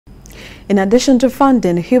In addition to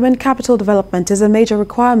funding, human capital development is a major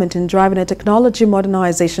requirement in driving a technology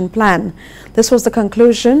modernization plan. This was the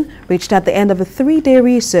conclusion reached at the end of a 3-day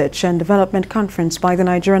research and development conference by the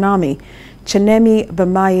Nigerian Army. Chenemi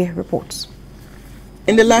Bamaye reports.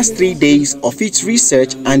 In the last 3 days of its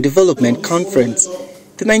research and development conference,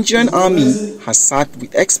 the Nigerian Army has sat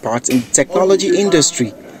with experts in the technology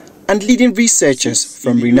industry and leading researchers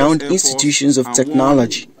from renowned institutions of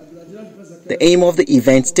technology. The aim of the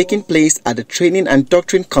event taking place at the Training and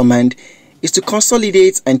Doctrine Command is to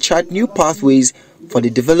consolidate and chart new pathways for the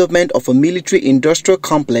development of a military-industrial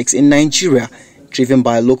complex in Nigeria, driven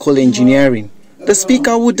by local engineering. The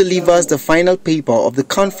speaker, who delivers the final paper of the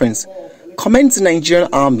conference, commends the Nigerian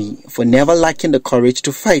Army for never lacking the courage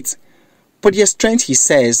to fight. But their strength, he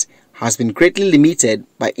says, has been greatly limited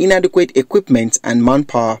by inadequate equipment and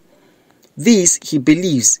manpower. This, he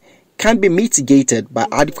believes, can be mitigated by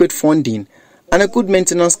adequate funding and a good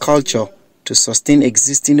maintenance culture to sustain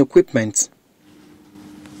existing equipment.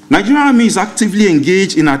 Nigerian Army is actively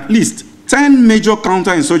engaged in at least 10 major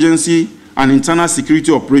counterinsurgency and internal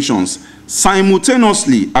security operations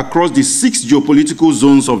simultaneously across the 6 geopolitical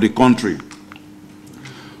zones of the country.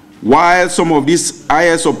 While some of these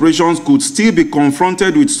IS operations could still be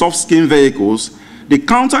confronted with soft-skin vehicles, the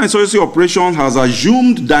counterinsurgency operation has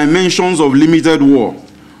assumed dimensions of limited war,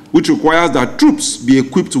 which requires that troops be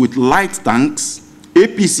equipped with light tanks,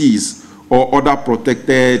 APCs, or other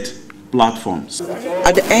protected platforms.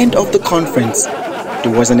 At the end of the conference,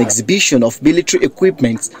 there was an exhibition of military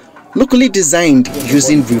equipment locally designed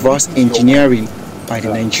using reverse engineering by the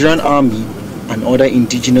Nigerian Army and other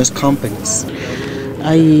indigenous companies.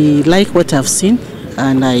 I like what I've seen,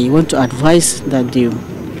 and I want to advise that they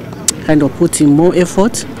kind of put in more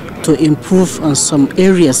effort to improve on some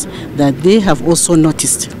areas that they have also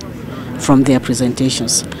noticed from their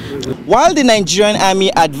presentations. While the Nigerian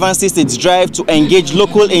Army advances its drive to engage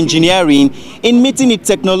local engineering in meeting its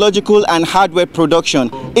technological and hardware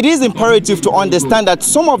production, it is imperative to understand that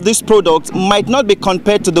some of these products might not be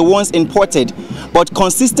compared to the ones imported, but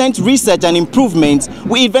consistent research and improvements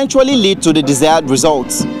will eventually lead to the desired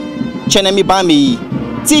results. Chenemi Bamaye,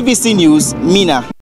 TVC News, Mina.